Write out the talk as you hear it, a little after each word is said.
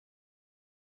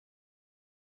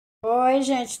Oi,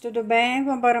 gente, tudo bem?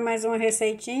 Vamos embora mais uma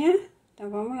receitinha?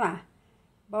 Então, vamos lá.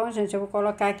 Bom, gente, eu vou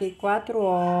colocar aqui 4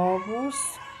 ovos.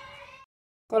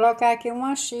 Colocar aqui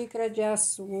uma xícara de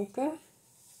açúcar.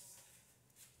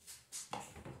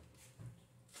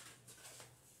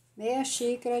 Meia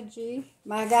xícara de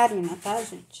margarina, tá,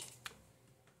 gente?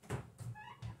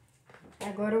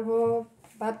 Agora eu vou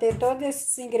bater todos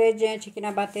esses ingredientes aqui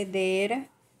na batedeira,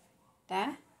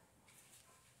 tá?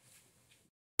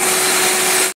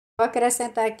 Vou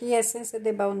acrescentar aqui essência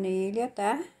de baunilha,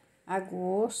 tá? A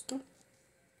gosto.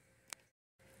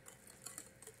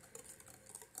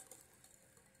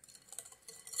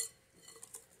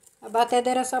 A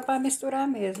batedeira é só para misturar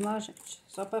mesmo, ó, gente.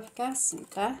 Só para ficar assim,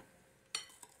 tá?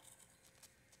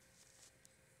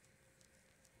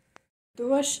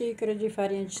 2 xícaras de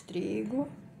farinha de trigo.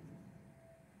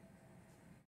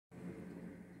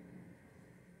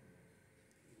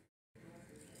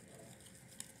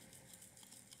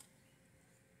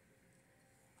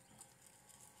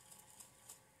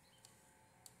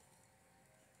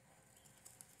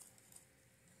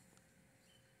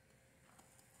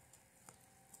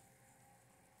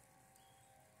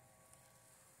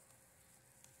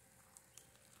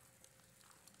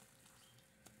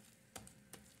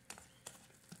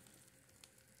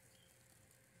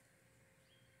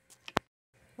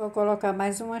 Vou colocar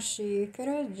mais uma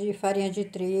xícara de farinha de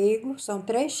trigo. São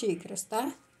 3 xícaras,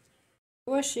 tá?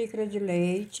 2 xícaras de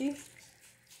leite.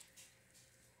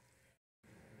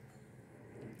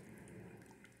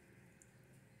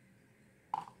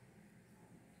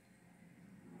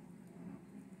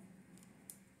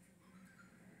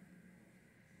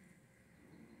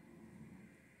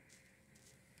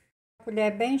 Uma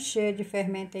colher bem cheia de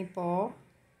fermento em pó.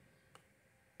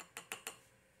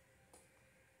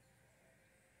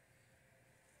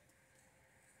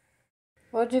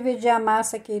 Vou dividir a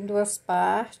massa aqui em 2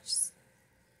 partes.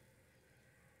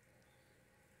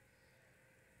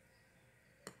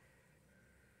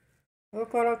 Vou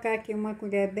colocar aqui uma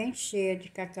colher bem cheia de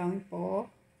cacau em pó.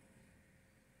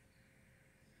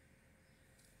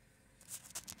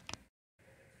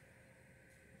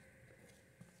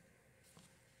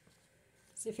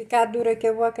 Se ficar dura aqui,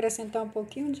 eu vou acrescentar um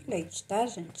pouquinho de leite, tá,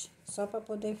 gente? Só para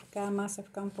poder ficar a massa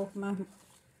ficar um pouco mais.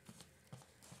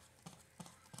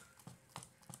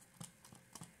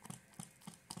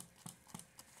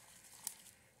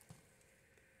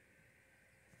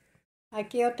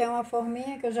 Aqui eu tenho uma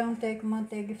forminha que eu já untei com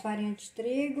manteiga e farinha de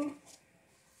trigo.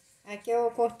 Aqui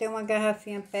eu cortei uma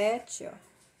garrafinha PET, ó.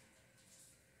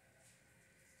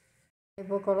 Eu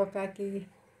vou colocar aqui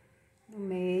no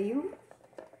meio.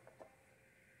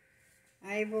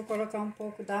 Aí vou colocar um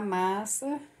pouco da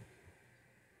massa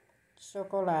de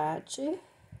chocolate.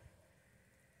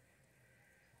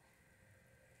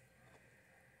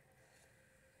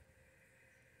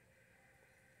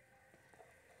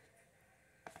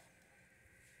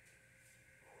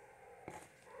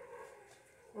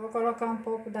 Vou colocar um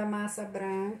pouco da massa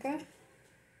branca.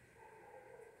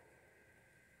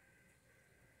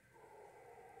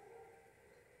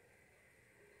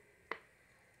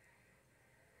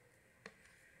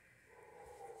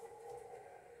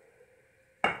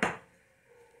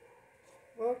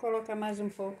 Vou colocar mais um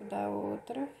pouco da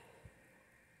outra.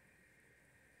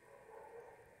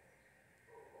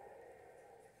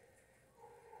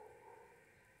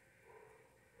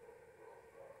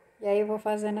 E aí eu vou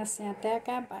fazendo assim até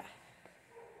acabar.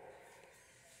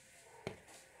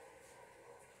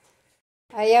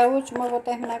 Aí a última eu vou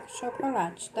terminar com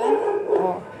chocolate, tá?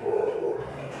 Ó.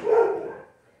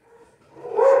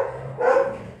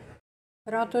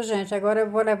 Pronto, gente. Agora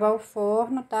eu vou levar ao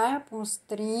forno, tá? Por uns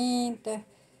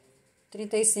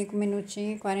 35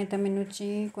 minutinhos, 40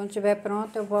 minutinhos. Quando estiver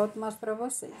pronto, eu volto e mostro pra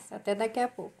vocês. Até daqui a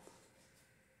pouco.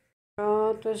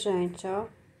 Pronto, gente, ó.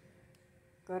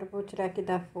 Agora eu vou tirar aqui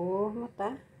da forma,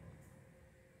 tá?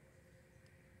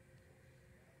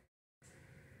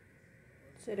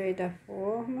 Tirei da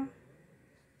forma.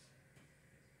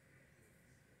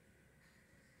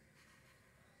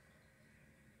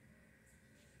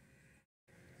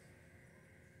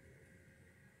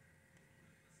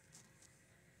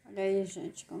 Olha aí,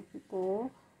 gente, como ficou.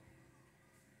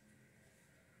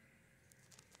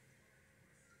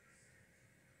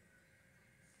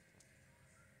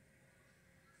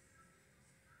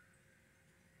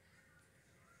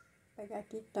 Vou pegar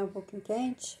aqui que tá um pouquinho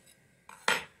quente.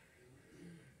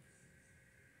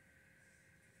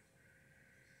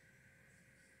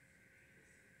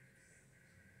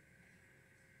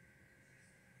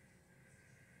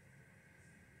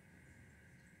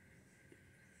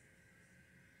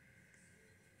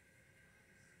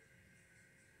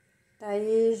 Tá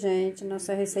aí, gente,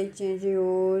 nossa receitinha de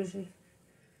hoje.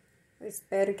 Eu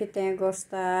espero que tenha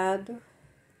gostado.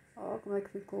 Ó, como é que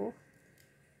ficou.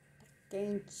 Tá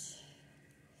quente.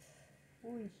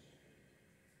 Ui.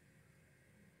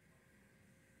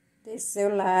 Deixe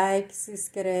seu like, se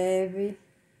inscreve.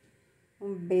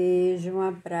 Um beijo, um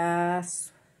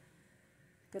abraço.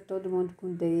 Fica todo mundo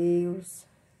com Deus.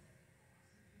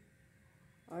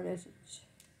 Olha,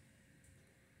 gente.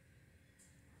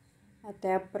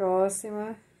 Até a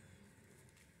próxima.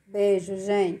 Beijo,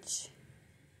 gente.